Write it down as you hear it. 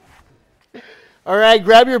All right,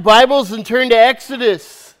 grab your Bibles and turn to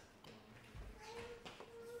Exodus.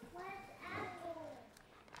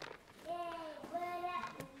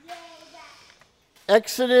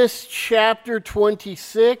 Exodus chapter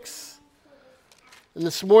 26. And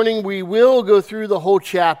this morning we will go through the whole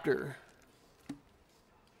chapter.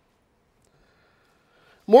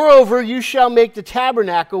 Moreover, you shall make the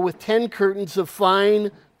tabernacle with 10 curtains of fine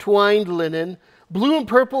twined linen, blue and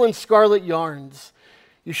purple and scarlet yarns.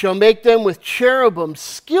 You shall make them with cherubim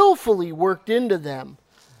skillfully worked into them.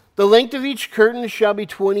 The length of each curtain shall be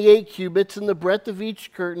 28 cubits, and the breadth of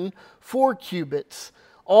each curtain 4 cubits.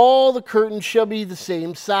 All the curtains shall be the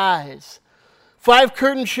same size. 5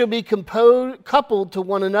 curtains shall be coupled to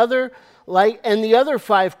one another, and the other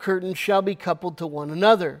 5 curtains shall be coupled to one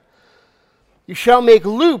another. You shall make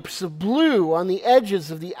loops of blue on the edges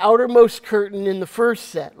of the outermost curtain in the first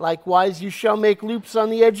set. Likewise, you shall make loops on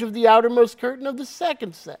the edge of the outermost curtain of the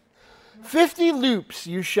second set. 50 loops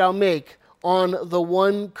you shall make on the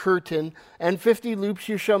one curtain, and 50 loops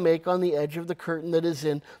you shall make on the edge of the curtain that is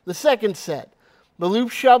in the second set. The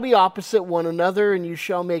loops shall be opposite one another, and you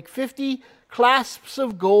shall make 50 clasps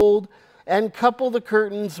of gold and couple the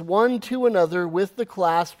curtains one to another with the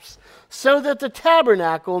clasps, so that the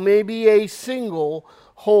tabernacle may be a single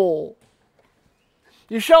whole.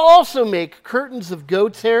 You shall also make curtains of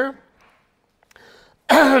goat's hair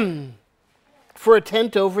for a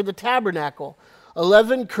tent over the tabernacle.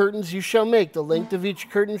 11 curtains you shall make. The length of each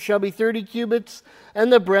curtain shall be 30 cubits,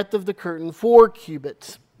 and the breadth of the curtain 4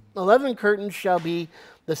 cubits. 11 curtains shall be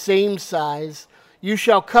the same size. You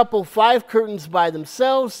shall couple 5 curtains by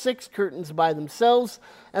themselves, 6 curtains by themselves,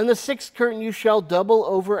 and the 6th curtain you shall double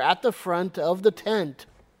over at the front of the tent.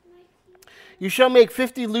 You shall make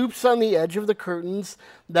 50 loops on the edge of the curtains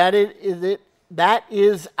that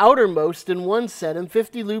is outermost in one set, and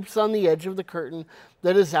 50 loops on the edge of the curtain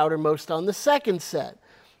that is outermost on the second set.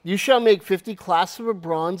 You shall make 50 clasps of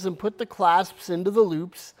bronze and put the clasps into the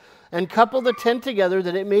loops, and couple the tent together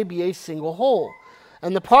that it may be a single whole.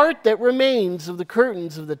 And the part that remains of the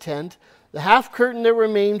curtains of the tent, the half curtain that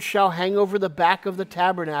remains shall hang over the back of the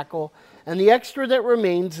tabernacle, and the extra that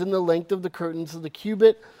remains in the length of the curtains of the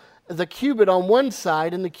cubit on one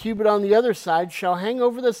side and the cubit on the other side shall hang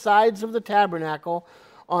over the sides of the tabernacle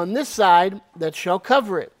on this side that shall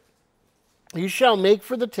cover it. You shall make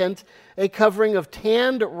for the tent a covering of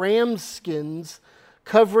tanned ram skins,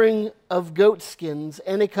 covering of goat skins,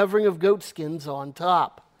 and a covering of goat skins on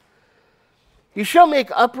top. You shall make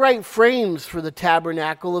upright frames for the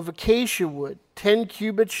tabernacle of acacia wood. 10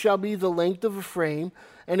 cubits shall be the length of a frame,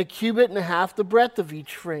 and 1.5 cubits the breadth of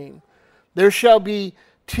each frame. There shall be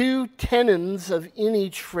 2 tenons in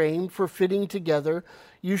each frame for fitting together.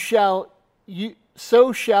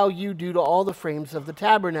 So shall you do to all the frames of the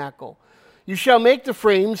tabernacle. You shall make the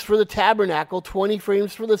frames for the tabernacle, 20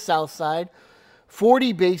 frames for the south side.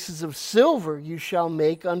 40 bases of silver you shall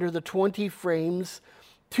make under the 20 frames,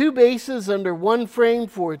 2 bases under one frame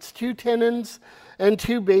for its 2 tenons, and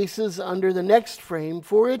 2 bases under the next frame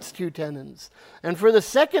for its 2 tenons. And for the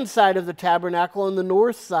second side of the tabernacle on the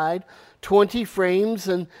north side, 20 frames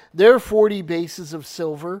and their 40 bases of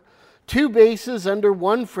silver, 2 bases under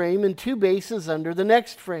one frame and 2 bases under the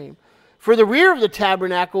next frame. For the rear of the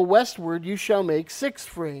tabernacle westward you shall make 6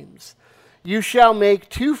 frames. You shall make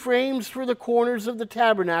 2 frames for the corners of the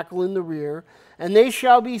tabernacle in the rear, and they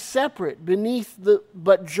shall be separate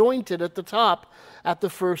but jointed at the top at the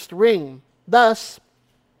first ring. Thus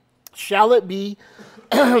shall it be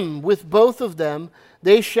with both of them.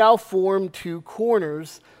 They shall form 2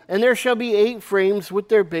 corners, and there shall be 8 frames with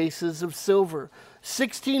their bases of silver.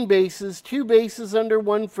 16 bases, 2 bases under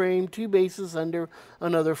one frame, 2 bases under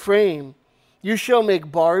another frame. You shall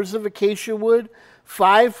make bars of acacia wood,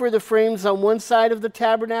 5 for the frames on one side of the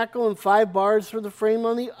tabernacle, and 5 bars for the frame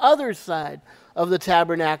on the other side of the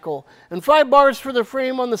tabernacle, and 5 bars for the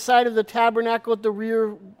frame on the side of the tabernacle at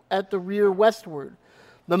the rear westward.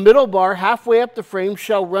 The middle bar halfway up the frame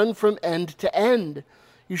shall run from end to end.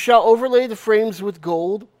 You shall overlay the frames with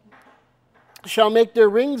gold, shall make their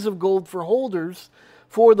rings of gold for holders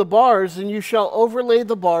for the bars, and you shall overlay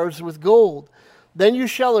the bars with gold. Then you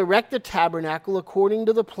shall erect the tabernacle according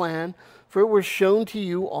to the plan, for it was shown to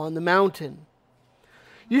you on the mountain.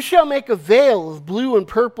 You shall make a veil of blue and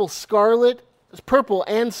purple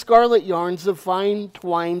and scarlet yarns of fine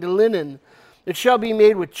twined linen. It shall be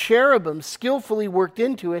made with cherubim skillfully worked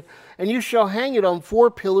into it, and you shall hang it on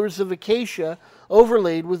 4 pillars of acacia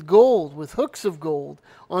overlaid with gold, with hooks of gold,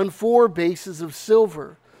 on 4 bases of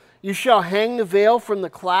silver. You shall hang the veil from the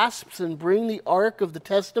clasps and bring the ark of the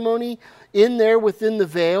testimony in there within the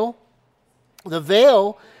veil. The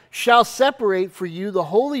veil shall separate for you the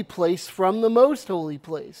holy place from the most holy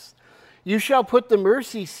place. You shall put the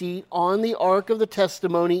mercy seat on the ark of the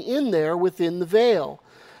testimony in there within the veil.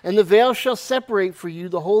 And the veil shall separate for you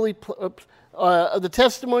the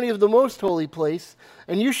testimony of the most holy place.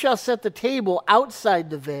 And you shall set the table outside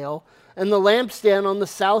the veil, and the lampstand on the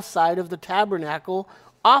south side of the tabernacle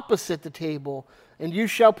opposite the table. And you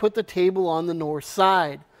shall put the table on the north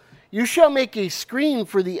side. You shall make a screen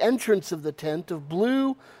for the entrance of the tent of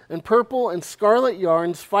blue and purple and scarlet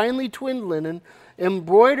yarns, finely twinned linen,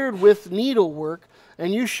 embroidered with needlework.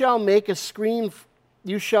 And you shall make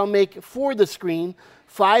for the screen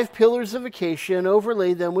 5 pillars of acacia, and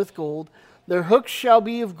overlay them with gold. Their hooks shall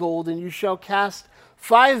be of gold, and you shall cast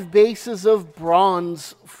 5 bases of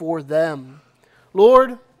bronze for them.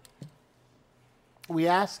 Lord, we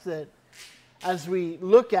ask that as we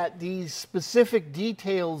look at these specific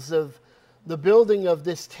details of the building of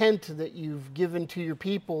this tent that you've given to your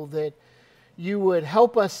people, that you would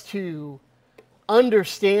help us to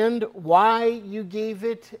understand why you gave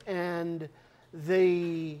it and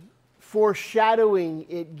the foreshadowing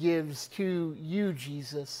it gives to you,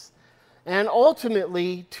 Jesus, and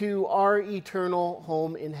ultimately to our eternal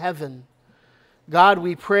home in heaven. God,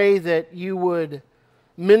 we pray that you would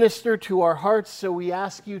minister to our hearts, so we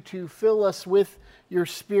ask you to fill us with your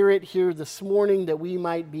Spirit here this morning, that we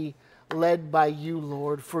might be led by you,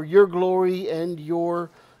 Lord, for your glory and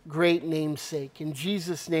your great name's sake. In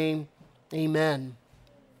Jesus' name, amen.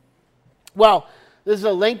 Well, this is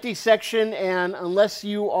a lengthy section, and unless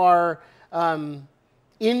you are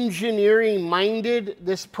engineering minded,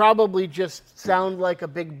 this probably just sounded like a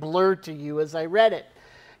big blur to you as I read it.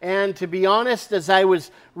 And to be honest, as I was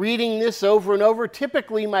reading this over and over,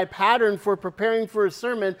 typically my pattern for preparing for a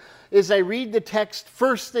sermon is I read the text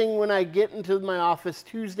first thing when I get into my office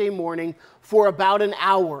Tuesday morning for about an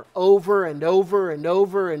hour, over and over and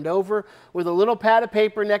over and over, with a little pad of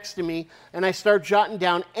paper next to me, and I start jotting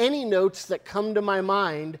down any notes that come to my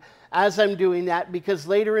mind as I'm doing that, because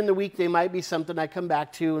later in the week they might be something I come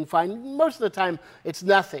back to and find most of the time it's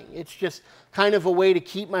nothing. It's just kind of a way to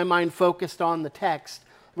keep my mind focused on the text,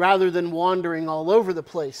 rather than wandering all over the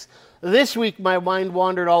place. This week, my mind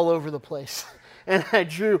wandered all over the place. And I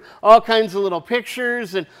drew all kinds of little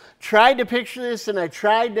pictures and tried to picture this, and I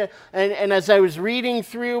tried to, and as I was reading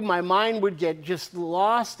through, my mind would get just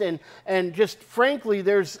lost, and just frankly,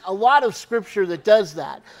 there's a lot of Scripture that does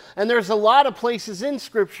that. And there's a lot of places in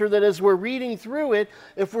Scripture that as we're reading through it,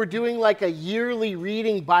 if we're doing like a yearly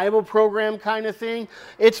reading Bible program kind of thing,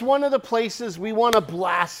 it's one of the places we want to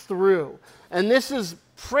blast through. And this is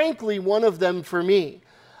frankly one of them for me.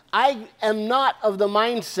 I am not of the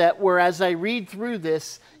mindset where as I read through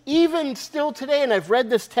this, even still today, and I've read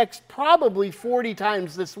this text probably 40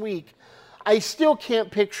 times this week, I still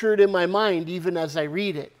can't picture it in my mind even as I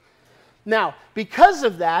read it. Now, because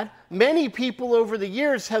of that, many people over the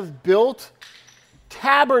years have built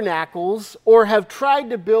tabernacles or have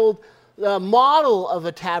tried to build a model of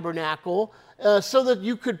a tabernacle so that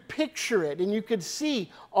you could picture it and you could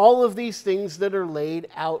see all of these things that are laid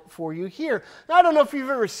out for you here. Now, I don't know if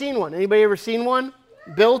you've ever seen one. Anybody ever seen one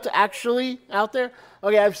built actually out there?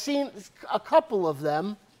 Okay, I've seen a couple of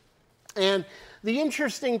them. And the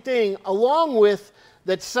interesting thing, along with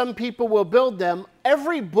that some people will build them,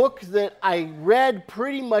 every book that I read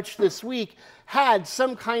pretty much this week had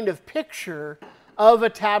some kind of picture of a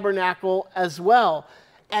tabernacle as well.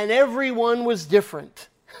 And every one was different.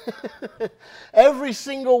 Every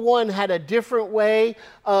single one had a different way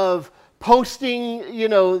of posting,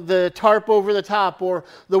 the tarp over the top, or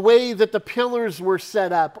the way that the pillars were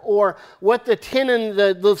set up, or what the tin and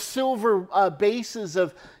the silver bases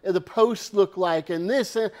of the posts looked like, and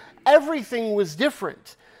this. Everything was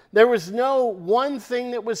different. There was no one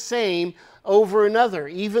thing that was same over another.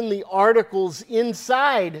 Even the articles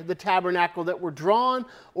inside the tabernacle that were drawn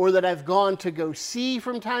or that I've gone to go see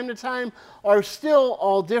from time to time are still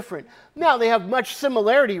all different. Now, they have much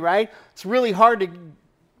similarity, right? It's really hard to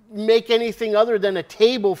make anything other than a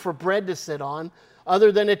table for bread to sit on,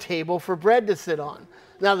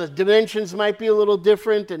 Now, the dimensions might be a little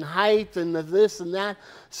different in height and the this and that.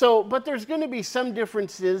 So, but there's going to be some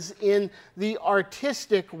differences in the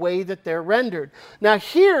artistic way that they're rendered. Now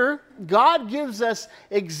here, God gives us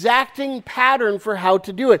exacting pattern for how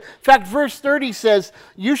to do it. In fact, verse 30 says,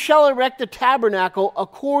 "You shall erect a tabernacle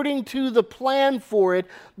according to the plan for it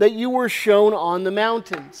that you were shown on the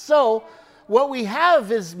mountain." So, what we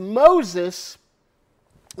have is Moses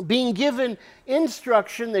being given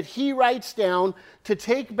instruction that he writes down to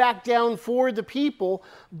take back down for the people,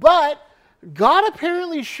 but God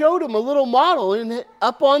apparently showed him a little model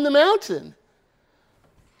up on the mountain.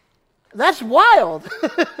 That's wild.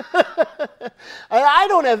 I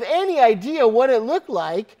don't have any idea what it looked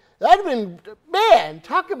like. That'd have been, man,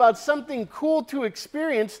 talk about something cool to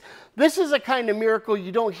experience. This is a kind of miracle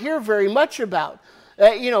you don't hear very much about.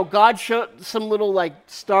 God showed some little like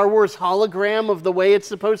Star Wars hologram of the way it's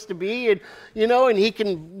supposed to be, and and he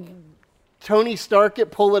can Tony Stark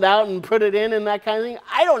it, pull it out and put it in and that kind of thing.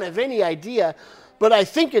 I don't have any idea, but I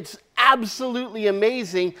think it's absolutely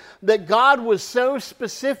amazing that God was so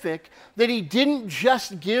specific that he didn't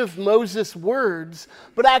just give Moses words,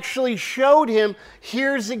 but actually showed him,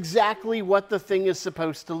 here's exactly what the thing is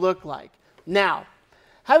supposed to look like. Now,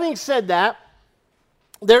 having said that,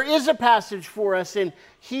 there is a passage for us in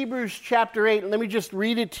Hebrews chapter 8, and let me just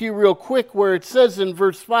read it to you real quick, where it says in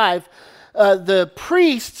verse 5, the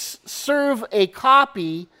priests serve a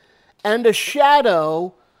copy and a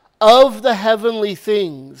shadow of the heavenly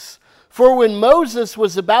things. For when Moses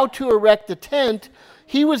was about to erect the tent,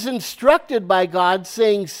 he was instructed by God,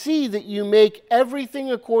 saying, see that you make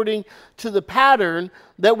everything according to the pattern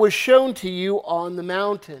that was shown to you on the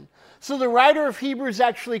mountain. So the writer of Hebrews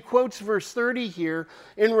actually quotes verse 30 here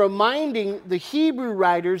in reminding the Hebrew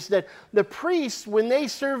writers that the priests, when they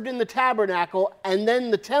served in the tabernacle and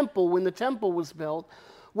then the temple, when the temple was built,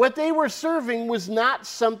 what they were serving was not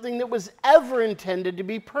something that was ever intended to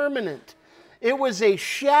be permanent. It was a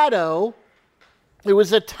shadow, it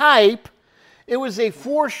was a type, it was a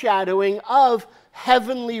foreshadowing of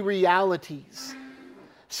heavenly realities.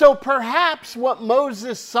 So perhaps what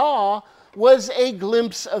Moses saw was a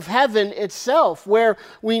glimpse of heaven itself, where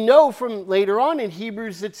we know from later on in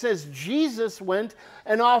Hebrews it says Jesus went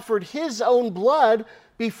and offered his own blood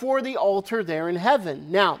before the altar there in heaven.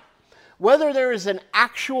 Now, whether there is an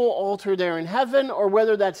actual altar there in heaven or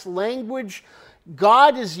whether that's language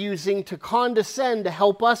God is using to condescend to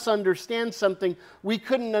help us understand something we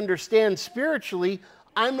couldn't understand spiritually,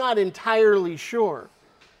 I'm not entirely sure.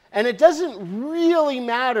 And it doesn't really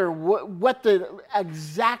matter what the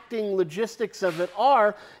exacting logistics of it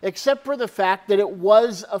are, except for the fact that it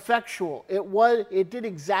was effectual. It did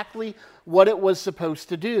exactly what it was supposed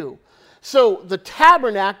to do. So the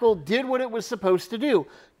tabernacle did what it was supposed to do,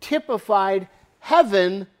 typified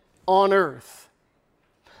heaven on earth.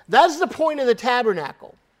 That's the point of the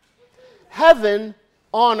tabernacle. Heaven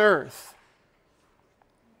on earth.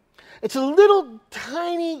 It's a little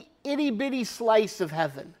tiny itty-bitty slice of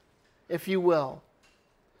heaven, if you will.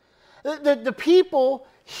 The people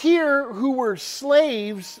here who were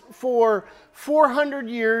slaves for 400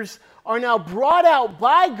 years are now brought out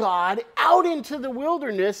by God out into the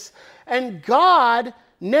wilderness, and God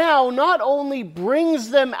now not only brings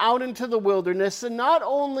them out into the wilderness and not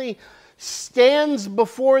only stands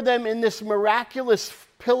before them in this miraculous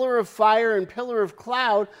pillar of fire and pillar of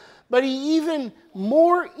cloud, but he even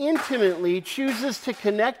more intimately chooses to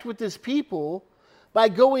connect with his people by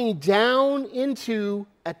going down into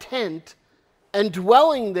a tent and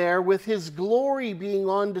dwelling there with his glory being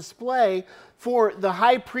on display for the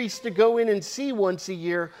high priest to go in and see once a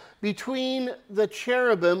year between the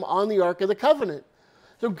cherubim on the Ark of the Covenant.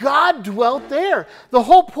 So God dwelt there. The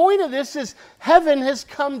whole point of this is heaven has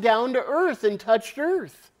come down to earth and touched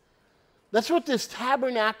earth. That's what this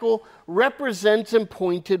tabernacle represents and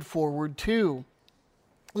pointed forward to.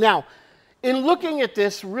 Now, in looking at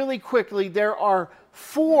this really quickly, there are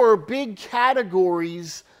 4 big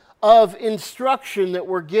categories of instruction that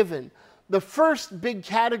were given. The first big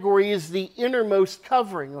category is the innermost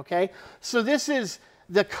covering, okay? So this is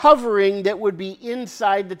the covering that would be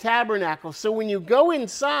inside the tabernacle. So when you go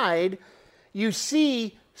inside, you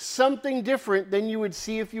see something different than you would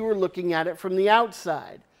see if you were looking at it from the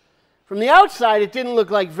outside. From the outside, it didn't look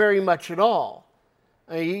like very much at all.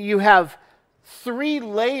 You have 3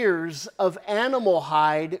 layers of animal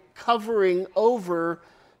hide covering over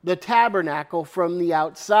the tabernacle from the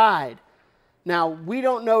outside. Now, we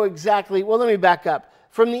don't know exactly, well, let me back up.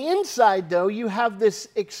 From the inside, though, you have this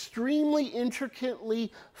extremely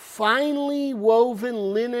intricately, finely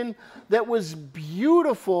woven linen that was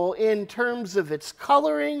beautiful in terms of its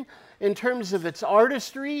coloring, in terms of its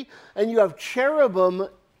artistry, and you have cherubim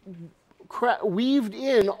weaved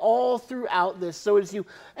in all throughout this. So as you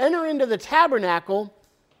enter into the tabernacle,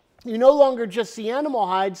 you no longer just see animal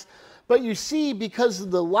hides, but you see, because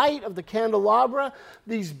of the light of the candelabra,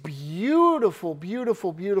 these beautiful,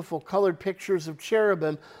 beautiful, beautiful colored pictures of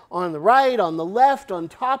cherubim on the right, on the left, on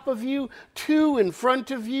top of you, 2 in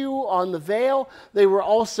front of you on the veil. They were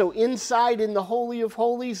also inside in the Holy of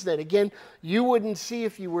Holies that, again, you wouldn't see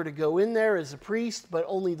if you were to go in there as a priest, but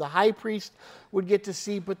only the high priest would get to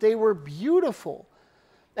see. But they were beautiful.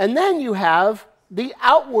 And then you have the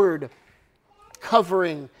outward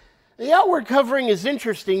covering. The outward covering is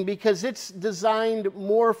interesting because it's designed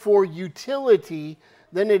more for utility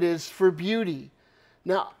than it is for beauty.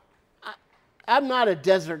 Now, I'm not a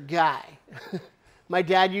desert guy. My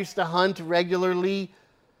dad used to hunt regularly.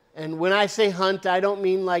 And when I say hunt, I don't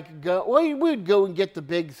mean like go. Well, we would go and get the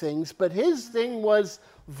big things. But his thing was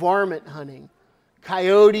varmint hunting.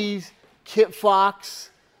 Coyotes, kit fox,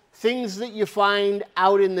 things that you find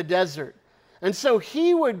out in the desert. And so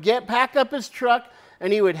he would pack up his truck,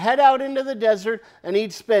 and he would head out into the desert, and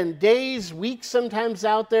he'd spend days, weeks sometimes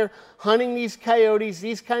out there hunting these coyotes,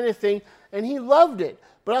 these kind of things, and he loved it.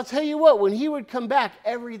 But I'll tell you what, when he would come back,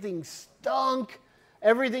 everything stunk,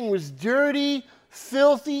 everything was dirty,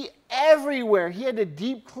 filthy, everywhere. He had to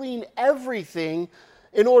deep clean everything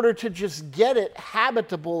in order to just get it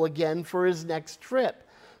habitable again for his next trip.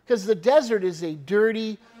 Because the desert is a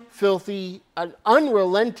dirty, filthy, an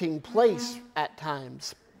unrelenting place at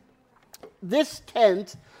times. This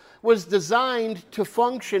tent was designed to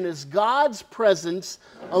function as God's presence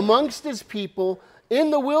amongst his people in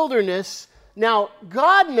the wilderness. Now,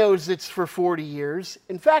 God knows it's for 40 years.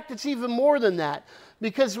 In fact, it's even more than that.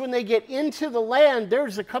 Because when they get into the land,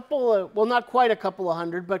 there's a couple of, well, not quite a couple of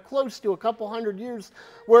hundred, but close to a couple hundred years,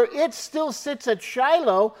 where it still sits at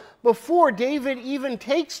Shiloh before David even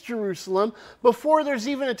takes Jerusalem, before there's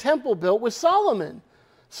even a temple built with Solomon.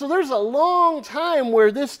 So there's a long time where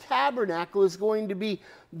this tabernacle is going to be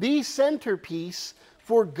the centerpiece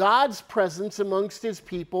for God's presence amongst his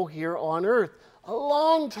people here on earth. A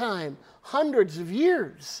long time, hundreds of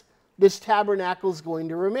years, this tabernacle is going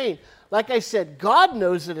to remain. Like I said, God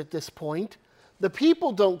knows it at this point. The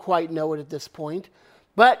people don't quite know it at this point.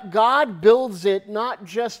 But God builds it not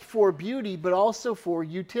just for beauty, but also for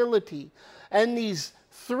utility. And these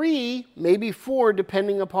 3, maybe 4,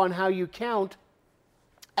 depending upon how you count,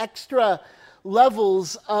 extra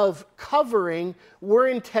levels of covering were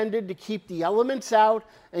intended to keep the elements out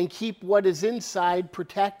and keep what is inside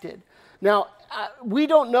protected. Now, we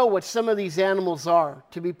don't know what some of these animals are,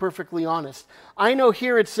 to be perfectly honest. I know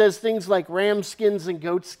here it says things like ram skins and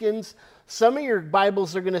goat skins. Some of your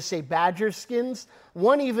Bibles are going to say badger skins.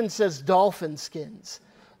 One even says dolphin skins.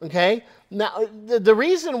 Okay? Now, the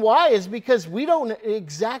reason why is because we don't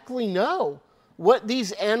exactly know what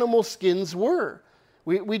these animal skins were.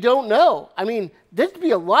 We don't know. I mean, there'd be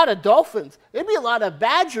a lot of dolphins. There'd be a lot of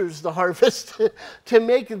badgers to harvest to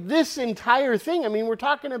make this entire thing. I mean, we're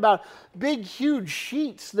talking about big, huge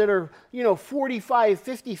sheets that are, 45,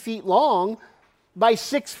 50 feet long by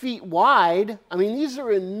 6 feet wide. I mean, these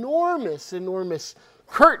are enormous, enormous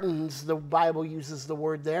curtains, the Bible uses the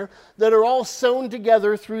word there, that are all sewn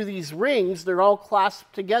together through these rings. They're all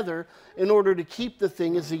clasped together in order to keep the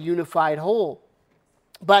thing as a unified whole.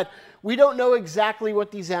 But we don't know exactly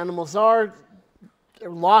what these animals are.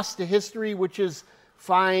 They're lost to history, which is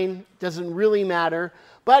fine, doesn't really matter.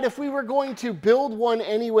 But if we were going to build one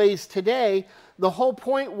anyways today, the whole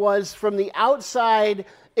point was from the outside,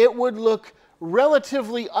 it would look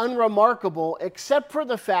relatively unremarkable, except for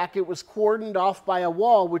the fact it was cordoned off by a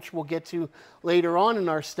wall, which we'll get to later on in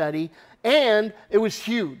our study, and it was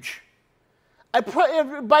huge.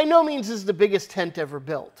 By no means is the biggest tent ever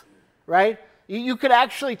built, right? You could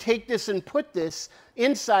actually take this and put this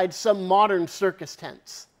inside some modern circus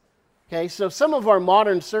tents. Okay, so some of our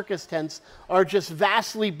modern circus tents are just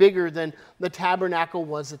vastly bigger than the tabernacle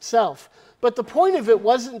was itself. But the point of it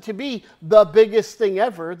wasn't to be the biggest thing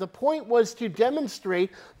ever. The point was to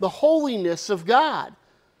demonstrate the holiness of God.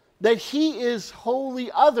 That he is wholly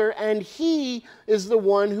other, and he is the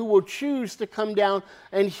one who will choose to come down,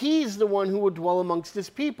 and he's the one who will dwell amongst his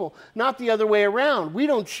people. Not the other way around. We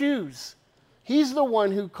don't choose. He's the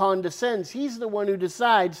one who condescends. He's the one who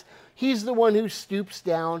decides. He's the one who stoops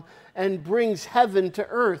down and brings heaven to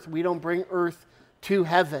earth. We don't bring earth to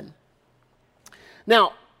heaven.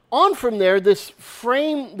 Now, on from there, this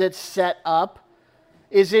frame that's set up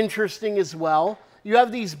is interesting as well. You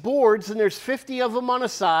have these boards, and there's 50 of them on a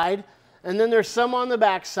side, and then there's some on the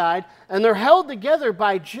back side, and they're held together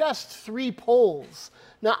by just 3 poles.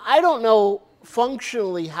 Now, I don't know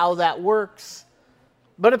functionally how that works,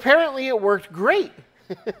 but apparently it worked great.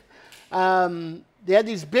 They had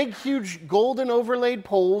these big, huge golden overlaid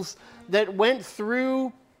poles that went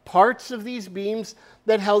through parts of these beams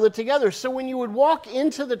that held it together. So when you would walk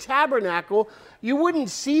into the tabernacle, you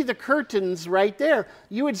wouldn't see the curtains right there.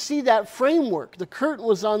 You would see that framework. The curtain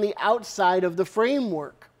was on the outside of the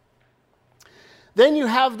framework. Then you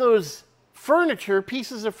have those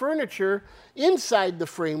pieces of furniture inside the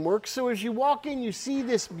framework. So as you walk in, you see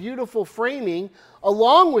this beautiful framing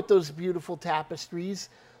along with those beautiful tapestries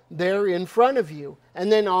there in front of you.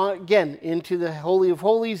 And then again, into the Holy of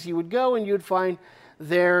Holies you would go, and you would find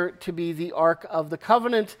there to be the Ark of the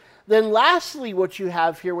Covenant. Then lastly, what you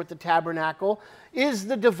have here with the tabernacle is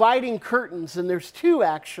the dividing curtains, and there's two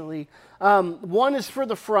actually. One is for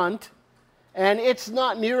the front, and it's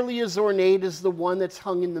not nearly as ornate as the one that's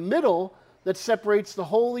hung in the middle that separates the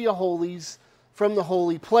Holy of Holies from the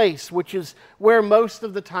holy place, which is where most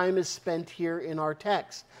of the time is spent here in our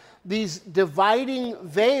text. These dividing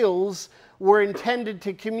veils were intended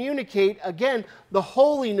to communicate, again, the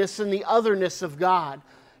holiness and the otherness of God.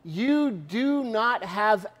 You do not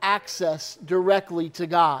have access directly to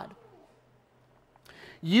God.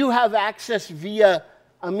 You have access via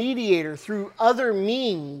a mediator, through other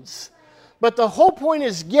means. But the whole point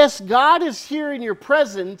is, yes, God is here in your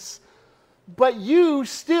presence, but you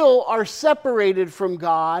still are separated from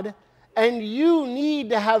God, and you need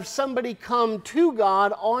to have somebody come to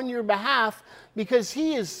God on your behalf because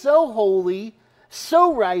He is so holy,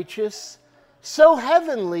 so righteous, so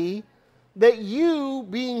heavenly, that you,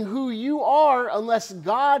 being who you are, unless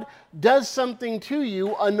God does something to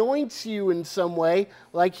you, anoints you in some way,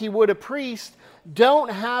 like He would a priest, don't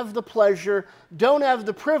have the pleasure, don't have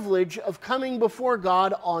the privilege of coming before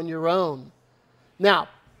God on your own. Now,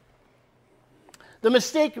 the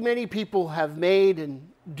mistake many people have made and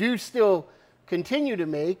do still continue to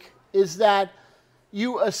make is that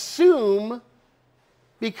you assume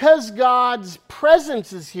because God's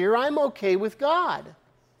presence is here, I'm okay with God.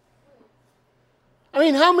 I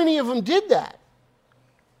mean, how many of them did that?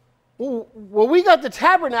 Well, we got the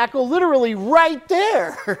tabernacle literally right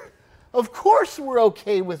there. Of course we're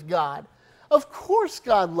okay with God. Of course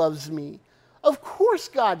God loves me. Of course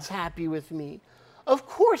God's happy with me. Of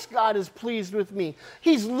course God is pleased with me.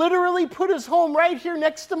 He's literally put His home right here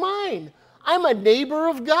next to mine. I'm a neighbor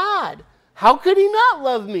of God. How could He not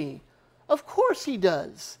love me? Of course He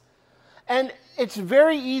does. And it's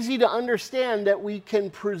very easy to understand that we can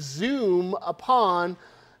presume upon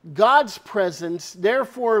God's presence,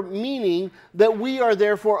 therefore meaning that we are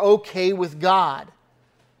therefore okay with God.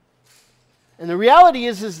 And the reality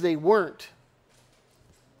is they weren't.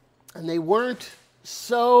 And they weren't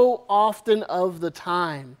so often of the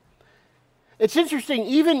time. It's interesting,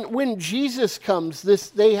 even when Jesus comes,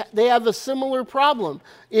 they have a similar problem.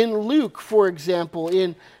 In Luke, for example,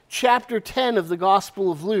 in chapter 10 of the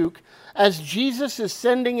Gospel of Luke, as Jesus is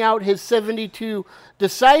sending out His 72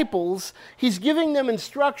 disciples, He's giving them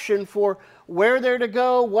instruction for where they're to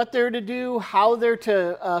go, what they're to do, how they're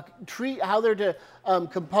to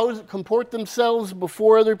comport themselves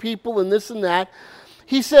before other people, and this and that.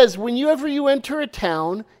 He says, whenever you enter a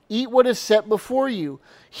town, eat what is set before you.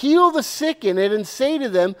 Heal the sick in it and say to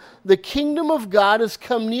them, the kingdom of God has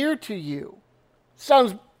come near to you.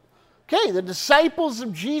 Sounds okay. The disciples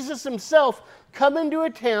of Jesus Himself come into a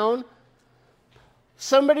town.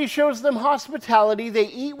 Somebody shows them hospitality. They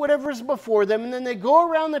eat whatever's before them, and then they go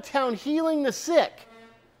around the town healing the sick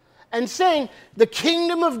and saying, the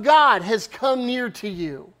kingdom of God has come near to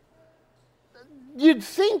you. You'd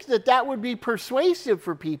think that that would be persuasive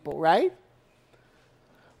for people, right?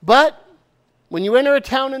 But when you enter a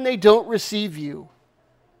town and they don't receive you,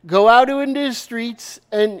 go out into the streets,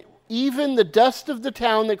 and even the dust of the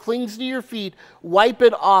town that clings to your feet, wipe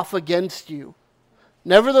it off against you.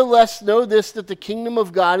 Nevertheless, know this, that the kingdom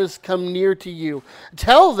of God has come near to you.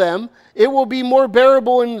 Tell them it will be more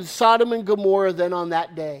bearable in Sodom and Gomorrah than on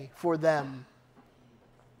that day for them.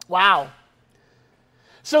 Wow.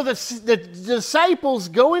 So the disciples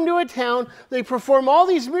go into a town, they perform all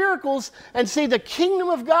these miracles and say the kingdom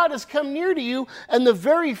of God has come near to you, and the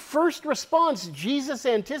very first response Jesus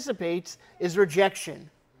anticipates is rejection.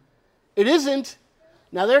 It isn't.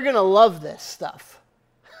 Now they're going to love this stuff.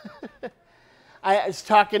 I was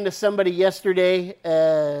talking to somebody yesterday,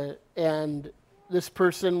 and this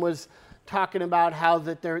person was talking about how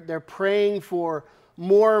that they're praying for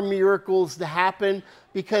more miracles to happen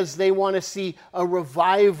because they want to see a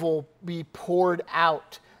revival be poured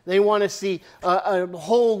out. They want to see a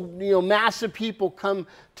whole mass of people come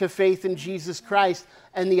to faith in Jesus Christ.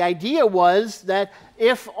 And the idea was that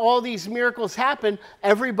if all these miracles happen,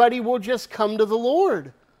 everybody will just come to the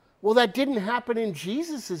Lord. Well, that didn't happen in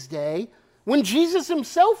Jesus' day when Jesus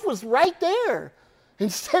Himself was right there.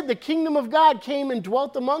 Instead, the kingdom of God came and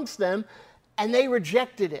dwelt amongst them, and they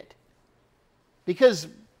rejected it. Because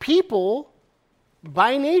people,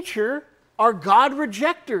 by nature, are God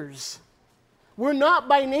rejectors. We're not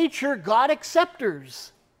by nature God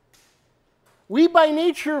acceptors. We by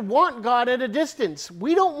nature want God at a distance.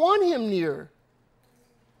 We don't want Him near.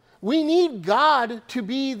 We need God to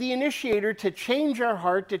be the initiator, to change our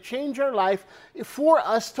heart, to change our life, for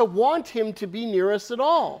us to want Him to be near us at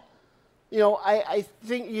all. I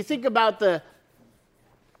think you think about the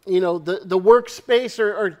the workspace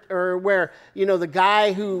or where, the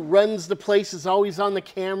guy who runs the place is always on the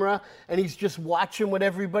camera and he's just watching what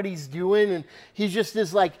everybody's doing and he just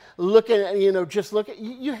is like looking, just looking.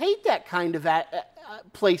 You hate that kind of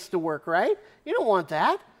place to work, right? You don't want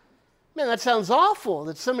that. Man, that sounds awful,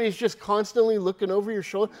 that somebody's just constantly looking over your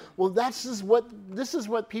shoulder. Well, this is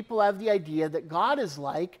what people have the idea that God is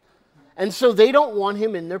like, and so they don't want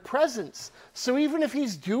him in their presence. So even if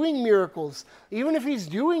he's doing miracles, even if he's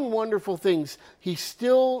doing wonderful things, they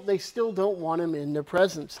still don't want him in their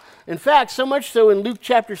presence. In fact, so much so in Luke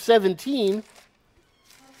chapter 17,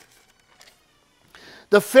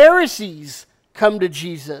 the Pharisees come to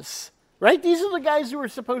Jesus, right? These are the guys who are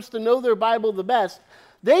supposed to know their Bible the best.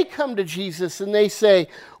 They come to Jesus and they say,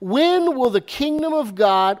 when the kingdom of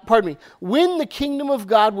God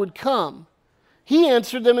would come? He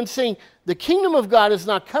answered them and saying, the kingdom of God is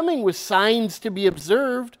not coming with signs to be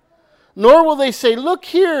observed, nor will they say, look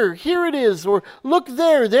here, here it is, or look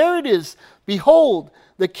there, there it is. Behold,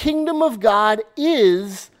 the kingdom of God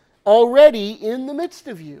is already in the midst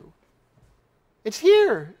of you. It's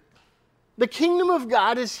here. The kingdom of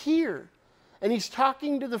God is here. And he's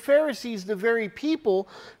talking to the Pharisees, the very people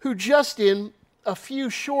who just in a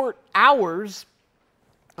few short hours,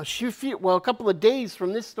 a couple of days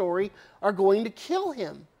from this story, are going to kill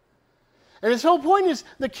him. And his whole point is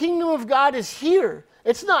the kingdom of God is here.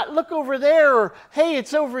 It's not look over there or hey,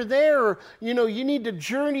 it's over there or you need to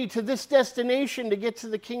journey to this destination to get to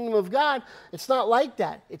the kingdom of God. It's not like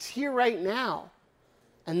that. It's here right now.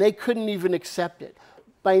 And they couldn't even accept it.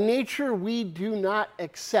 By nature, we do not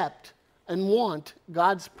accept and want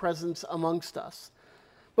God's presence amongst us.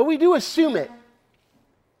 But we do assume it.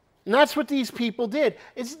 And that's what these people did.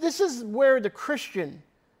 This is where the Christian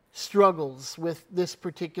struggles with this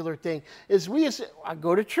particular thing. I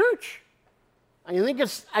go to church. I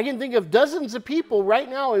can think of dozens of people right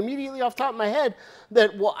now, immediately off the top of my head,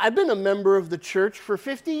 that, I've been a member of the church for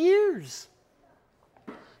 50 years.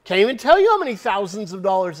 Can't even tell you how many thousands of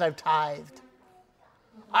dollars I've tithed.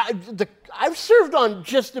 I've served on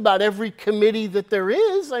just about every committee that there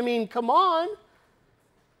is. I mean, come on.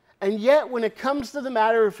 And yet, when it comes to the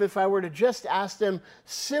matter of if I were to just ask them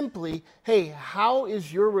simply, hey, how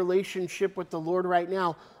is your relationship with the Lord right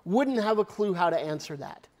now, wouldn't have a clue how to answer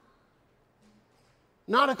that.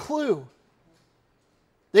 Not a clue.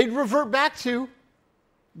 They'd revert back to,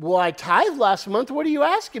 I tithed last month. What are you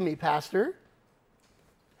asking me, Pastor?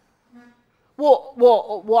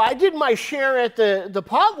 Well, I did my share at the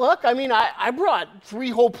potluck. I mean, I brought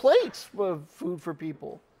 3 whole plates of food for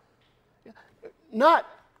people.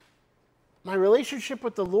 My relationship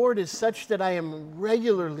with the Lord is such that I am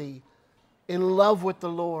regularly in love with the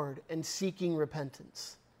Lord and seeking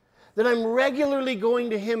repentance. That I'm regularly going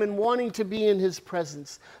to him and wanting to be in his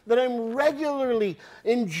presence. That I'm regularly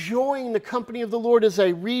enjoying the company of the Lord as I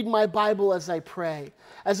read my Bible, as I pray.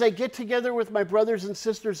 As I get together with my brothers and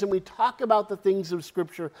sisters and we talk about the things of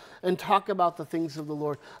Scripture and talk about the things of the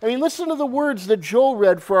Lord. I mean, listen to the words that Joel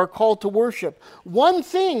read for our call to worship. One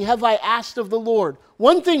thing have I asked of the Lord.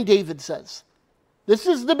 One thing David says. This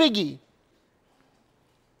is the biggie.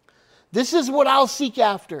 This is what I'll seek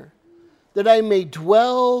after. That I may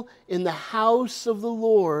dwell in the house of the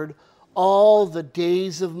Lord all the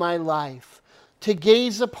days of my life, to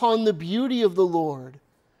gaze upon the beauty of the Lord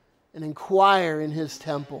and inquire in his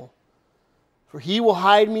temple. For he will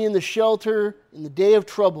hide me in the shelter in the day of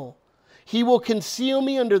trouble. He will conceal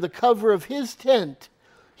me under the cover of his tent.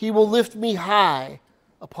 He will lift me high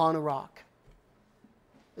upon a rock.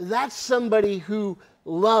 That's somebody who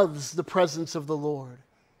loves the presence of the Lord.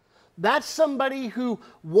 That's somebody who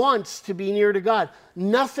wants to be near to God.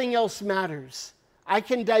 Nothing else matters. I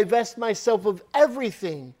can divest myself of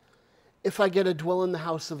everything if I get to dwell in the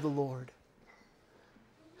house of the Lord.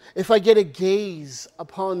 If I get a gaze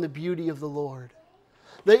upon the beauty of the Lord.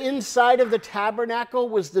 The inside of the tabernacle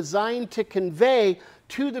was designed to convey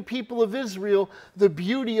to the people of Israel the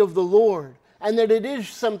beauty of the Lord, and that it is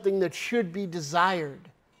something that should be desired.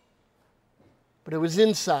 But it was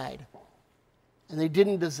inside, and they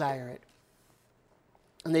didn't desire it.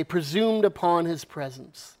 And they presumed upon his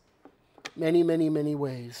presence many, many, many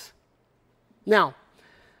ways. Now,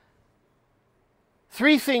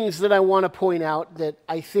 3 things that I want to point out that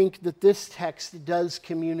I think that this text does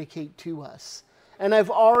communicate to us. And I've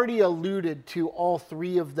already alluded to all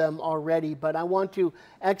 3 of them already, but I want to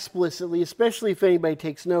explicitly, especially if anybody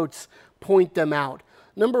takes notes, point them out.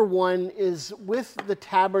 Number 1 is with the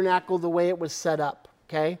tabernacle, the way it was set up,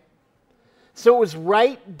 okay? So it was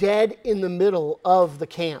right dead in the middle of the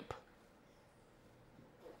camp.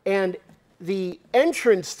 And the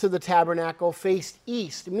entrance to the tabernacle faced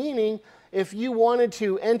east, meaning if you wanted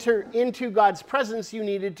to enter into God's presence, you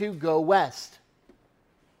needed to go west.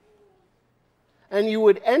 And you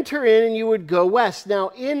would enter in and you would go west.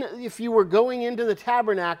 Now, if you were going into the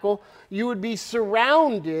tabernacle, you would be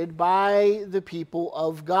surrounded by the people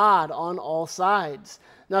of God on all sides.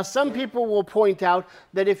 Now, some people will point out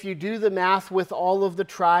that if you do the math with all of the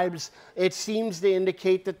tribes, it seems to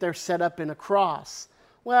indicate that they're set up in a cross.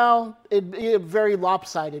 Well, it'd be a very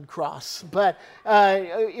lopsided cross. But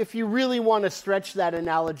if you really want to stretch that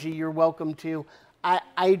analogy, you're welcome to.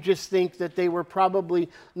 I just think that they were probably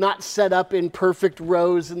not set up in perfect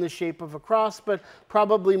rows in the shape of a cross, but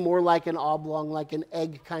probably more like an oblong, like an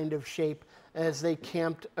egg kind of shape as they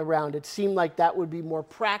camped around. It seemed like that would be more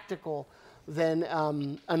practical than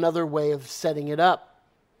another way of setting it up.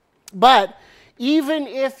 But even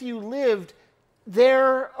if you lived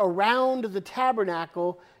there around the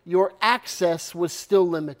tabernacle, your access was still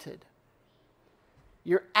limited.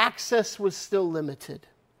 Your access was still limited.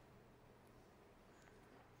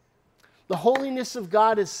 The holiness of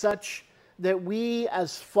God is such that we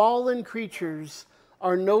as fallen creatures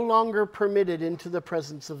are no longer permitted into the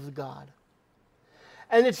presence of God.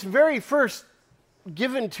 And it's very first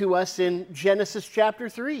given to us in Genesis chapter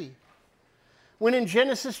 3. When in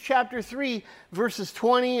Genesis chapter 3, verses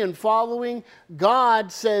 20 and following,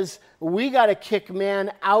 God says, we got to kick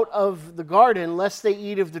man out of the garden lest they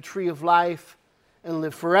eat of the tree of life and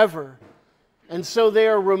live forever. And so they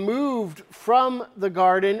are removed from the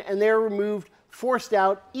garden, and they are removed, forced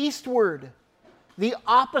out eastward, the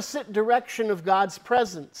opposite direction of God's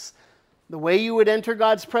presence. The way you would enter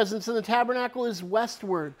God's presence in the tabernacle is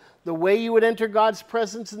westward. The way you would enter God's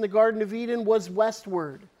presence in the Garden of Eden was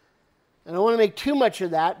westward. And I don't want to make too much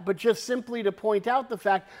of that, but just simply to point out the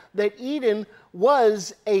fact that Eden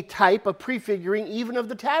was a type, a prefiguring even of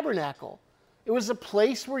the tabernacle. It was a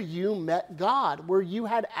place where you met God, where you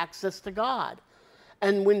had access to God.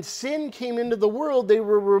 And when sin came into the world, they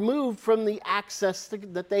were removed from the access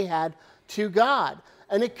that they had to God.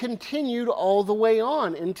 And it continued all the way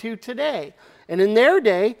on into today. And in their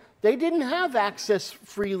day, they didn't have access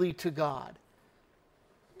freely to God.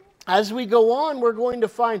 As we go on, we're going to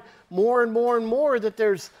find more and more and more that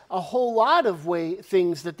there's a whole lot of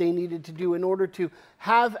things that they needed to do in order to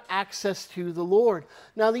have access to the Lord.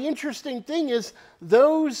 Now, the interesting thing is,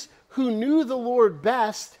 those who knew the Lord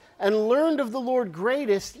best and learned of the Lord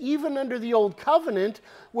greatest, even under the Old Covenant,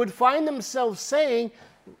 would find themselves saying,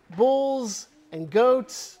 bulls and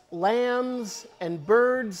goats, lambs and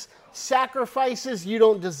birds, sacrifices you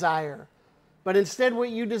don't desire. But instead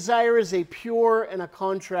what you desire is a pure and a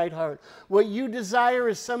contrite heart. What you desire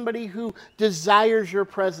is somebody who desires your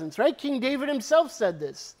presence, right? King David himself said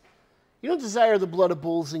this. You don't desire the blood of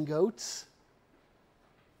bulls and goats.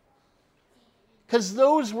 Because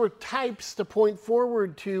those were types to point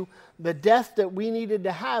forward to the death that we needed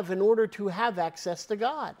to have in order to have access to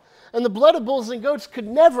God. And the blood of bulls and goats could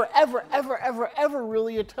never, ever, ever, ever, ever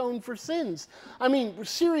really atone for sins. I mean,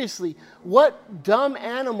 seriously, what dumb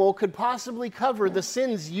animal could possibly cover the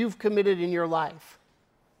sins you've committed in your life?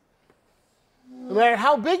 No matter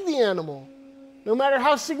how big the animal, no matter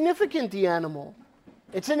how significant the animal,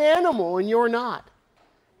 it's an animal and you're not.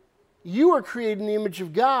 You are created in the image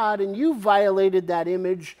of God and you violated that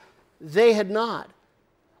image. They had not.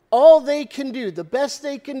 All they can do, the best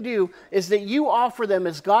they can do, is that you offer them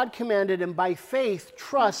as God commanded, and by faith,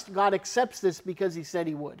 trust God accepts this because He said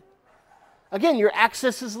He would. Again, your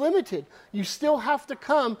access is limited. You still have to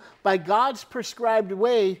come by God's prescribed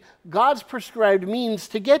way, God's prescribed means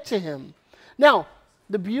to get to Him. Now,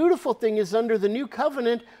 the beautiful thing is, under the new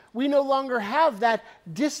covenant, we no longer have that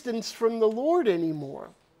distance from the Lord anymore.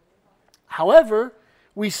 However,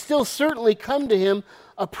 we still certainly come to Him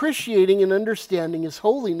appreciating and understanding His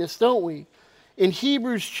holiness, don't we? In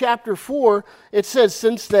Hebrews chapter 4, it says,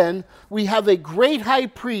 since then, we have a great high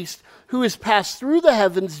priest who has passed through the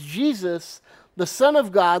heavens, Jesus, the Son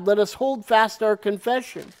of God. Let us hold fast our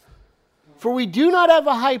confession. For we do not have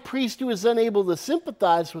a high priest who is unable to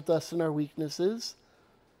sympathize with us in our weaknesses,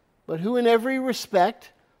 but who in every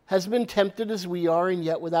respect has been tempted as we are, and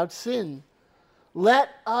yet without sin. Let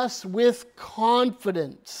us with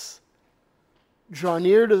confidence draw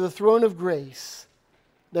near to the throne of grace,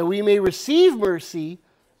 that we may receive mercy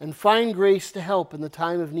and find grace to help in the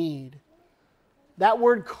time of need. That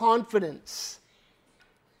word confidence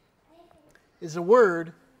is a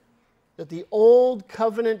word that the old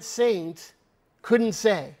covenant saint couldn't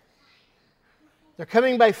say. They're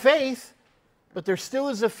coming by faith, but there still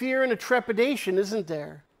is a fear and a trepidation, isn't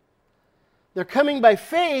there? They're coming by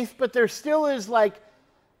faith, but there still is like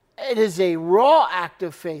It is a raw act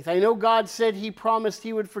of faith. I know God said He promised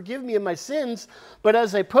He would forgive me of my sins, but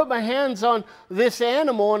as I put my hands on this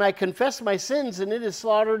animal and I confess my sins and it is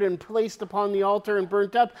slaughtered and placed upon the altar and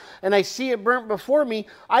burnt up, and I see it burnt before me,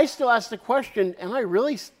 I still ask the question,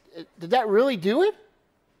 did that really do it?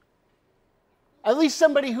 At least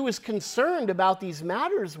somebody who is concerned about these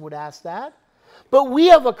matters would ask that. But we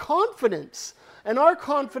have a confidence. And our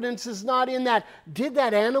confidence is not in that, did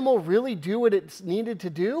that animal really do what it needed to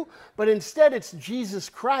do? But instead it's Jesus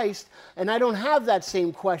Christ, and I don't have that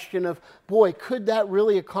same question of, boy, could that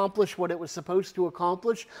really accomplish what it was supposed to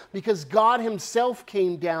accomplish? Because God Himself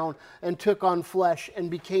came down and took on flesh and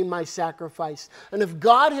became my sacrifice. And if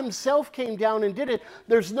God Himself came down and did it,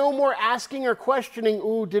 there's no more asking or questioning,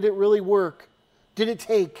 ooh, did it really work? Did it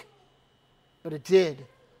take? But it did.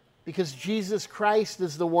 Because Jesus Christ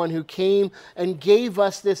is the one who came and gave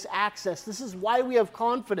us this access. This is why we have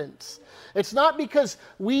confidence. It's not because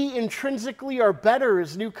we intrinsically are better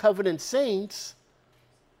as New Covenant saints.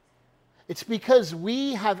 It's because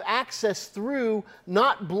we have access through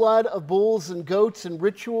not blood of bulls and goats and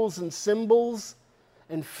rituals and symbols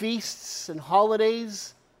and feasts and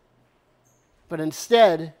holidays, but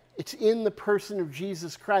instead it's in the person of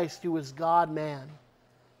Jesus Christ, who is God-man,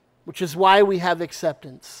 which is why we have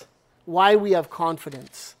acceptance. Why we have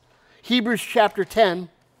confidence. Hebrews chapter 10,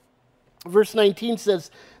 verse 19 says,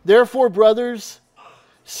 "Therefore, brothers,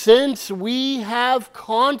 since we have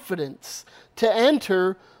confidence to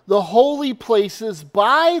enter the holy places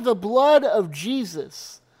by the blood of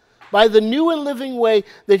Jesus, by the new and living way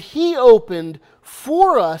that He opened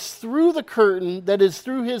for us through the curtain that is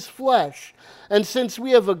through His flesh, and since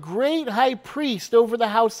we have a great high priest over the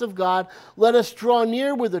house of God, let us draw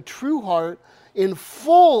near with a true heart, in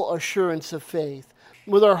full assurance of faith,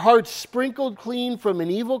 with our hearts sprinkled clean from an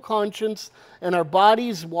evil conscience and our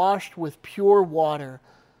bodies washed with pure water.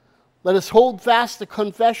 Let us hold fast the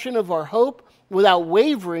confession of our hope without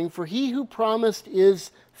wavering, for He who promised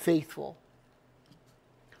is faithful."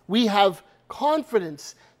 We have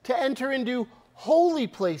confidence to enter into holy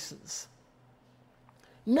places.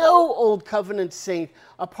 No Old Covenant saint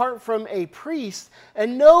apart from a priest,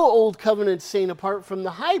 and no Old Covenant saint apart from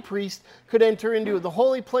the high priest could enter into the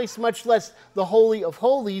holy place, much less the Holy of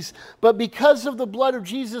Holies. But because of the blood of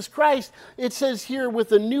Jesus Christ, it says here,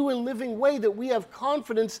 with a new and living way, that we have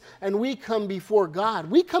confidence and we come before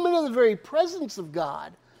God. We come into the very presence of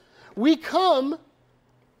God. We come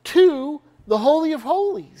to the Holy of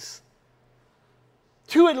Holies,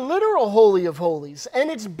 to a literal Holy of Holies,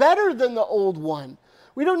 and it's better than the old one.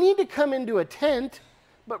 We don't need to come into a tent,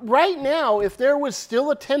 but right now, if there was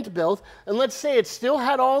still a tent built, and let's say it still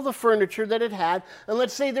had all the furniture that it had, and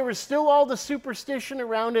let's say there was still all the superstition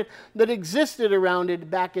around it that existed around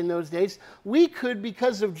it back in those days, we could,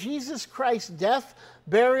 because of Jesus Christ's death,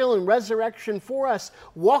 burial, and resurrection for us,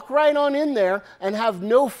 walk right on in there and have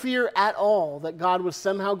no fear at all that God was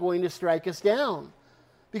somehow going to strike us down.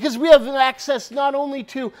 Because we have access not only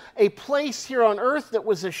to a place here on earth that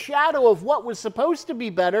was a shadow of what was supposed to be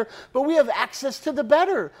better, but we have access to the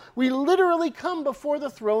better. We literally come before the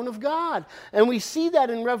throne of God. And we see that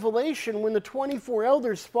in Revelation when the 24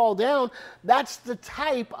 elders fall down. That's the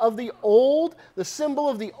type of the symbol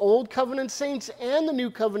of the Old Covenant saints and the New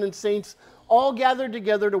Covenant saints, all gathered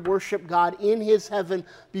together to worship God in His heaven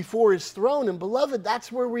before His throne. And beloved, that's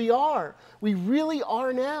where we are. We really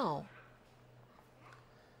are now.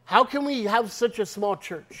 How can we have such a small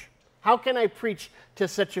church? How can I preach to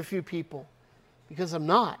such a few people? Because I'm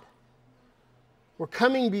not. We're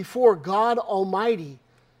coming before God Almighty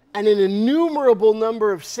and an innumerable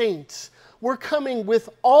number of saints. We're coming with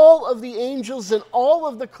all of the angels and all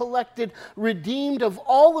of the collected redeemed of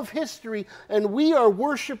all of history, and we are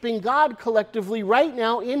worshiping God collectively right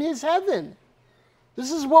now in His heaven.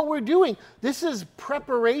 This is what we're doing. This is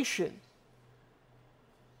preparation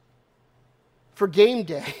for game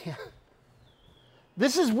day.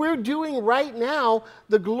 We're doing right now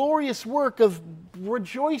the glorious work of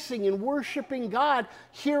rejoicing and worshiping God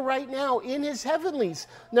here right now in His heavenlies.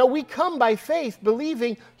 Now we come by faith,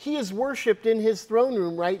 believing He is worshiped in His throne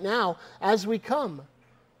room right now as we come.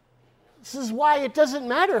 This is why it doesn't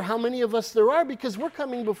matter how many of us there are, because we're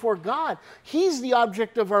coming before God. He's the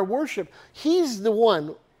object of our worship. He's the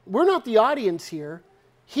one. We're not the audience here.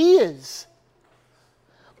 He is.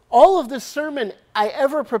 All of this sermon I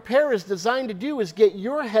ever prepare is designed to do is get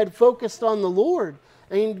your head focused on the Lord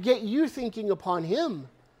and get you thinking upon Him,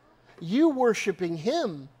 you worshiping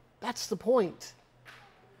Him. That's the point.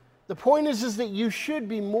 The point is that you should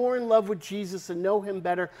be more in love with Jesus and know him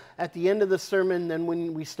better at the end of the sermon than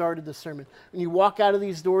when we started the sermon. When you walk out of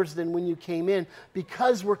these doors than when you came in,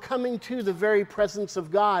 because we're coming to the very presence of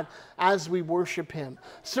God as we worship him.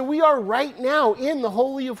 So we are right now in the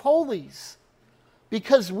Holy of Holies,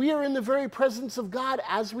 because we are in the very presence of God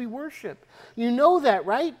as we worship. You know that,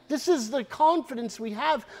 right? This is the confidence we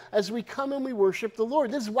have as we come and we worship the Lord.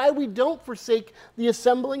 This is why we don't forsake the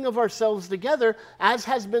assembling of ourselves together, as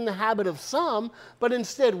has been the habit of some, but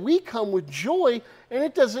instead we come with joy, and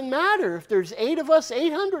it doesn't matter if there's 8 of us,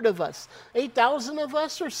 800 of us, 8,000 of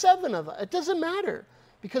us, or 7 of us. It doesn't matter,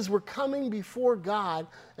 because we're coming before God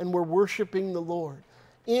and we're worshiping the Lord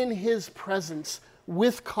in his presence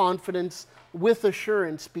with confidence, with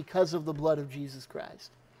assurance, because of the blood of Jesus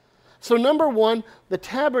Christ. So number 1, the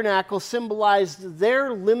tabernacle symbolized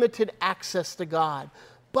their limited access to God,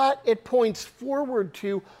 but it points forward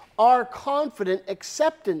to our confident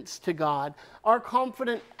acceptance to God, our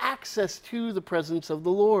confident access to the presence of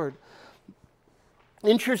the Lord.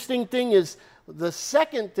 Interesting thing is, the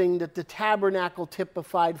second thing that the tabernacle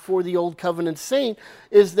typified for the Old Covenant saint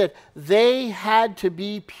is that they had to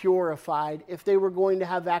be purified if they were going to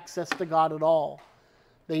have access to God at all.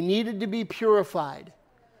 They needed to be purified.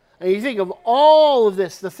 And you think of all of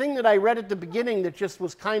this, the thing that I read at the beginning that just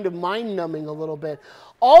was kind of mind-numbing a little bit,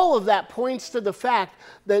 all of that points to the fact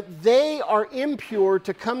that they are impure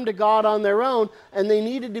to come to God on their own, and they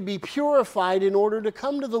needed to be purified in order to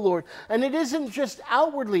come to the Lord. And it isn't just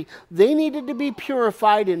outwardly. They needed to be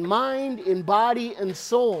purified in mind, in body, and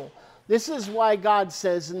soul. This is why God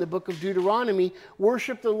says in the book of Deuteronomy,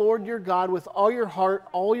 worship the Lord your God with all your heart,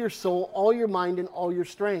 all your soul, all your mind, and all your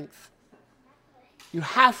strength. You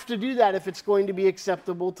have to do that if it's going to be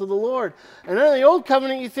acceptable to the Lord. And under the Old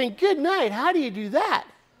Covenant, you think, good night, how do you do that?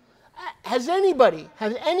 Has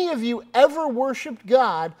any of you ever worshiped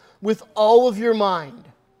God with all of your mind?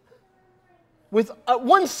 With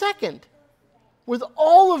 1 second? With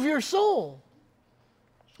all of your soul?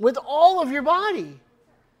 With all of your body?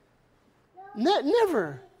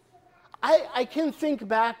 Never. I can think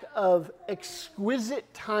back of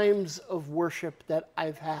exquisite times of worship that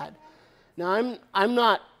I've had. Now, I'm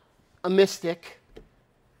not a mystic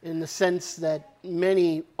in the sense that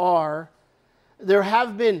many are. There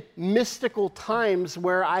have been mystical times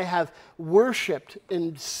where I have worshiped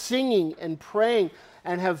and singing and praying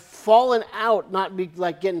and have fallen out, not be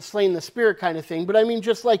like getting slain in the spirit kind of thing, but I mean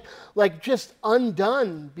just like just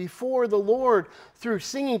undone before the Lord through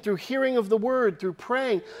singing, through hearing of the word, through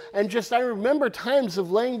praying. And just, I remember times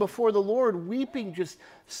of laying before the Lord, weeping, just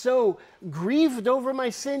so grieved over my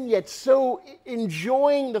sin, yet so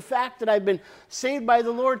enjoying the fact that I've been saved by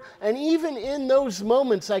the Lord. And even in those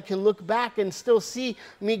moments, I can look back and still see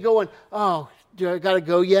me going, oh, do I got to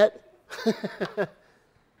go yet?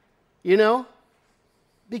 You know?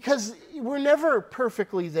 Because we're never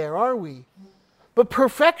perfectly there, are we? But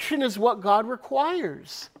perfection is what God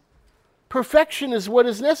requires. Perfection is what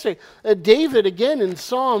is necessary. David, again, in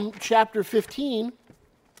Psalm chapter 15,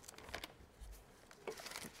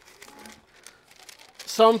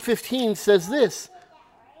 Psalm 15 says this,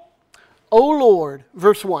 O Lord,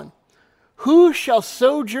 verse 1, who shall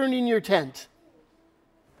sojourn in your tent?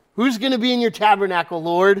 Who's going to be in your tabernacle,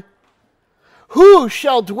 Lord? Who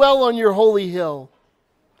shall dwell on your holy hill?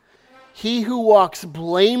 He who walks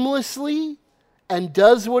blamelessly and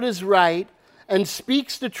does what is right and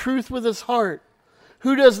speaks the truth with his heart,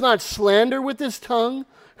 who does not slander with his tongue,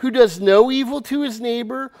 who does no evil to his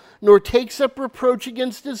neighbor, nor takes up reproach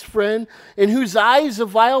against his friend, in whose eyes a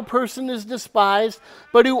vile person is despised,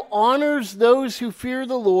 but who honors those who fear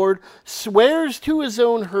the Lord, swears to his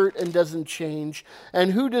own hurt and doesn't change,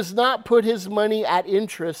 and who does not put his money at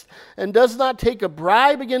interest, and does not take a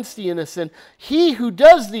bribe against the innocent. He who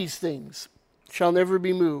does these things shall never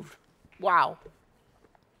be moved. Wow.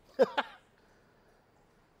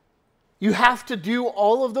 You have to do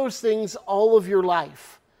all of those things all of your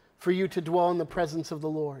life for you to dwell in the presence of the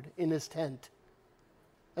Lord in his tent.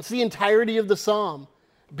 That's the entirety of the psalm.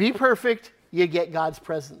 Be perfect, you get God's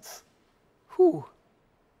presence. Whew.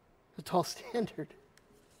 It's a tall standard.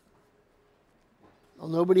 Well,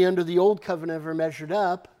 nobody under the old covenant ever measured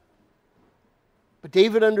up. But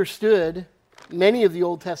David understood, many of the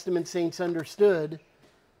Old Testament saints understood,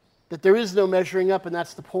 that there is no measuring up, and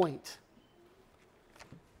that's the point.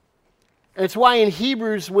 And it's why in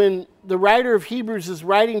Hebrews, when the writer of Hebrews is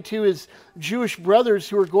writing to his Jewish brothers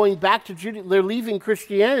who are going back to Judaism, they're leaving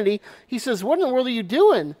Christianity, he says, what in the world are you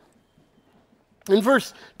doing? In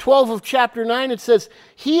verse 12 of chapter 9, it says,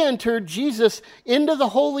 he entered, Jesus, into the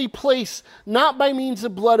holy place, not by means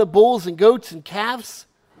of blood of bulls and goats and calves,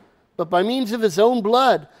 but by means of his own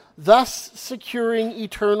blood, thus securing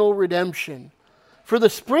eternal redemption. For the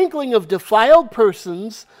sprinkling of defiled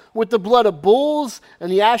persons with the blood of bulls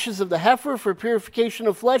and the ashes of the heifer for purification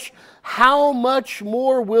of flesh, how much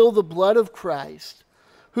more will the blood of Christ,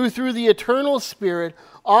 who through the eternal Spirit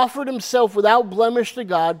offered himself without blemish to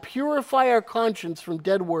God, purify our conscience from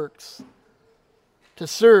dead works to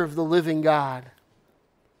serve the living God?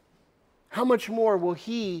 How much more will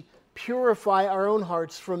he purify our own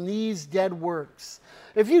hearts from these dead works?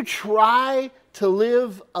 If you try to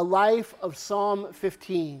live a life of Psalm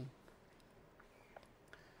 15,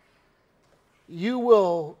 you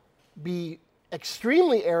will be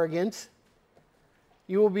extremely arrogant,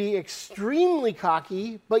 you will be extremely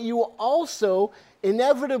cocky, but you will also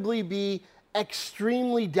inevitably be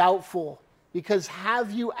extremely doubtful, because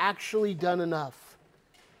have you actually done enough?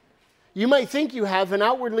 You might think you have, and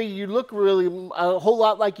outwardly you look really a whole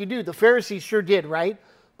lot like you do. The Pharisees sure did, right?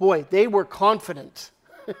 Boy, they were confident,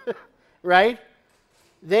 right?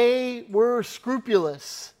 They were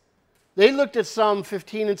scrupulous. They looked at Psalm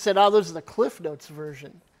 15 and said, oh, those are the Cliff Notes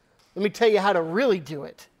version. Let me tell you how to really do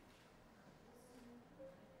it.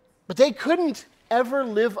 But they couldn't ever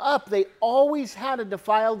live up. They always had a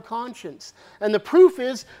defiled conscience. And the proof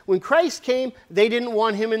is, when Christ came, they didn't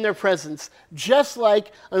want him in their presence. Just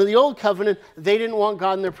like under the old covenant, they didn't want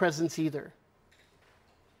God in their presence either.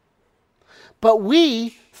 But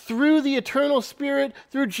we, through the eternal Spirit,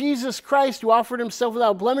 through Jesus Christ, who offered himself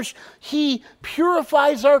without blemish, he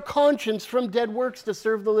purifies our conscience from dead works to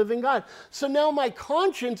serve the living God. So now my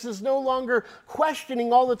conscience is no longer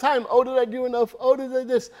questioning all the time, oh, did I do enough? Oh, did I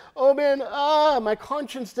this? Oh, man, my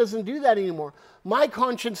conscience doesn't do that anymore. My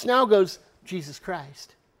conscience now goes, Jesus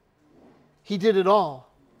Christ. He did it all.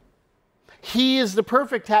 He is the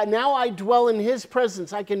perfect. Now I dwell in his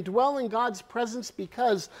presence. I can dwell in God's presence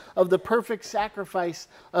because of the perfect sacrifice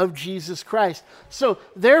of Jesus Christ. So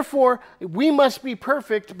therefore, we must be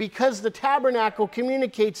perfect, because the tabernacle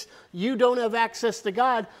communicates you don't have access to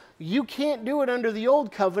God. You can't do it under the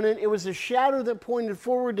old covenant. It was a shadow that pointed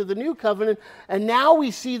forward to the new covenant. And now we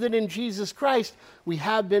see that in Jesus Christ, we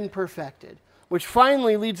have been perfected. Which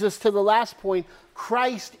finally leads us to the last point.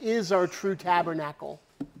 Christ is our true tabernacle.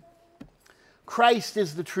 Christ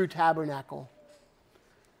is the true tabernacle.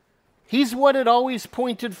 He's what it always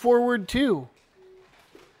pointed forward to.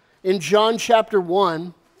 In John chapter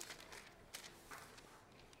 1,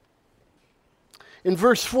 in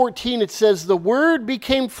verse 14, it says, the Word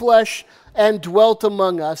became flesh and dwelt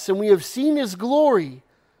among us, and we have seen his glory.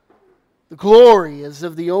 The glory is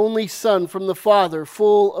of the only Son from the Father,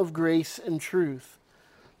 full of grace and truth.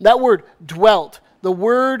 That word, dwelt, the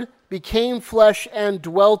Word became flesh and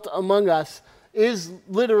dwelt among us, is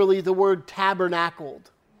literally the word tabernacled.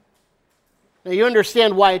 Now you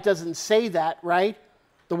understand why it doesn't say that, right?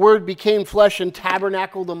 The Word became flesh and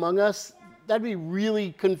tabernacled among us. That'd be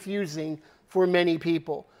really confusing for many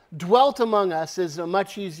people. Dwelt among us is a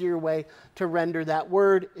much easier way to render that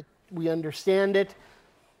word. We understand it.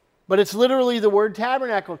 But it's literally the word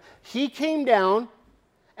tabernacled. He came down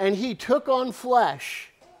and he took on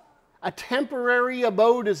flesh, a temporary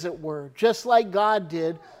abode, as it were, just like God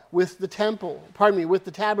did with the with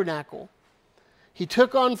the tabernacle. He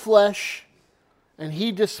took on flesh and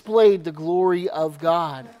he displayed the glory of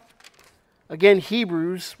God. Again,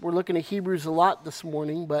 Hebrews, we're looking at Hebrews a lot this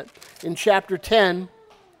morning, but in chapter 10,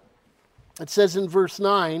 it says in verse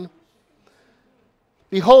 9,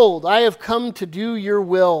 behold, I have come to do your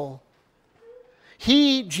will.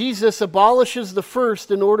 He, Jesus, abolishes the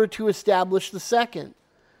first in order to establish the second.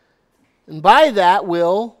 And by that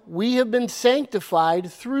will, we have been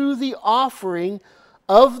sanctified through the offering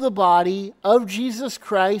of the body of Jesus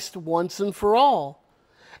Christ once and for all.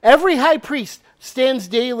 Every high priest stands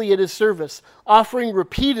daily at his service, offering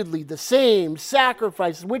repeatedly the same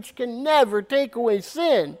sacrifice, which can never take away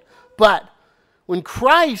sin. But when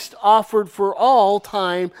Christ offered for all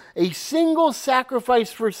time a single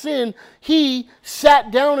sacrifice for sin, he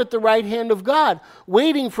sat down at the right hand of God,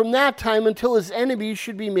 waiting from that time until his enemies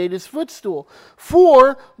should be made his footstool.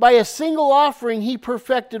 For by a single offering he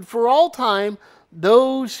perfected for all time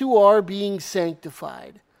those who are being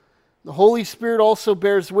sanctified. The Holy Spirit also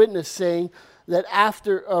bears witness, saying that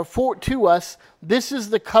to us, this is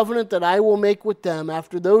the covenant that I will make with them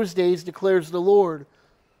after those days, declares the Lord.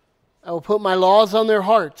 I will put my laws on their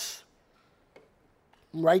hearts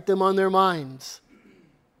and write them on their minds.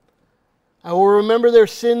 I will remember their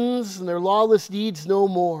sins and their lawless deeds no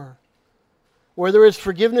more. Where there is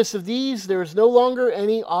forgiveness of these, there is no longer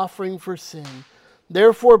any offering for sin.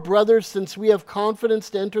 Therefore, brothers, since we have confidence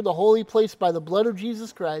to enter the holy place by the blood of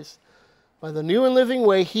Jesus Christ, by the new and living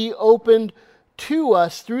way he opened to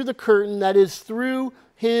us through the curtain, that is, through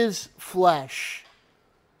his flesh,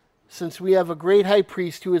 since we have a great high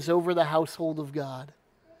priest who is over the household of God.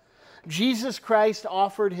 Jesus Christ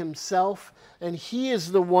offered himself, and he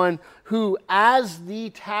is the one who, as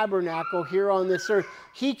the tabernacle here on this earth,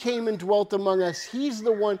 he came and dwelt among us. He's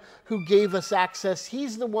the one who gave us access.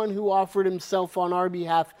 He's the one who offered himself on our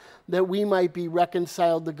behalf that we might be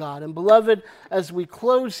reconciled to God. And beloved, as we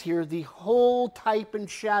close here, the whole type and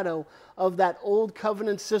shadow of that old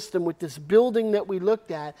covenant system with this building that we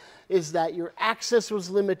looked at is that your access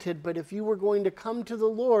was limited, but if you were going to come to the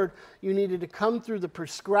Lord, you needed to come through the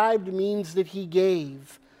prescribed means that he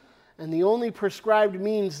gave. And the only prescribed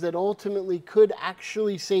means that ultimately could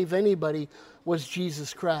actually save anybody was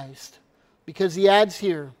Jesus Christ. Because he adds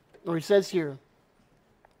here, or he says here,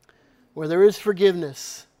 where there is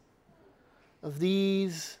forgiveness of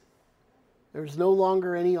these, there is no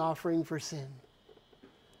longer any offering for sin.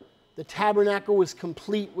 The tabernacle was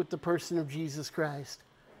complete with the person of Jesus Christ.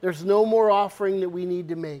 There's no more offering that we need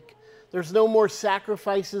to make. There's no more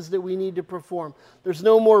sacrifices that we need to perform. There's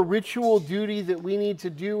no more ritual duty that we need to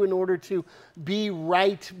do in order to be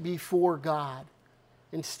right before God.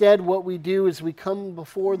 Instead, what we do is we come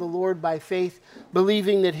before the Lord by faith,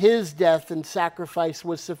 believing that his death and sacrifice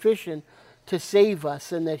was sufficient to save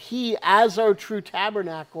us, and that he, as our true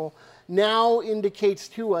tabernacle, now indicates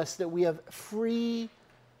to us that we have free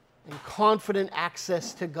and confident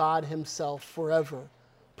access to God himself forever.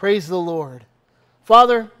 Praise the Lord.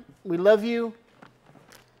 Father, we love you.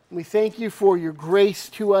 We thank you for your grace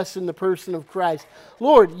to us in the person of Christ.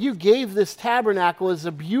 Lord, you gave this tabernacle as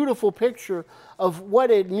a beautiful picture of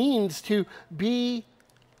what it means to be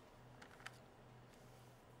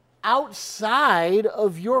outside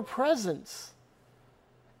of your presence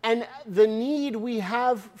and the need we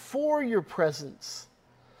have for your presence.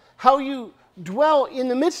 How you dwell in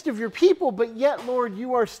the midst of your people, but yet, Lord,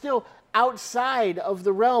 you are still outside of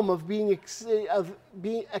the realm of being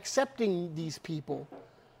accepting these people.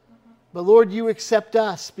 But Lord, you accept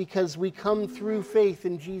us because we come through faith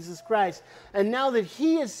in Jesus Christ. And now that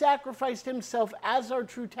he has sacrificed himself as our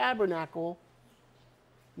true tabernacle,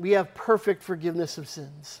 we have perfect forgiveness of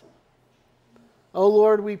sins. Oh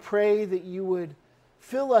Lord, we pray that you would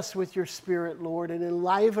fill us with your Spirit, Lord, and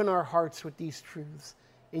enliven our hearts with these truths.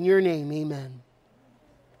 In your name, amen.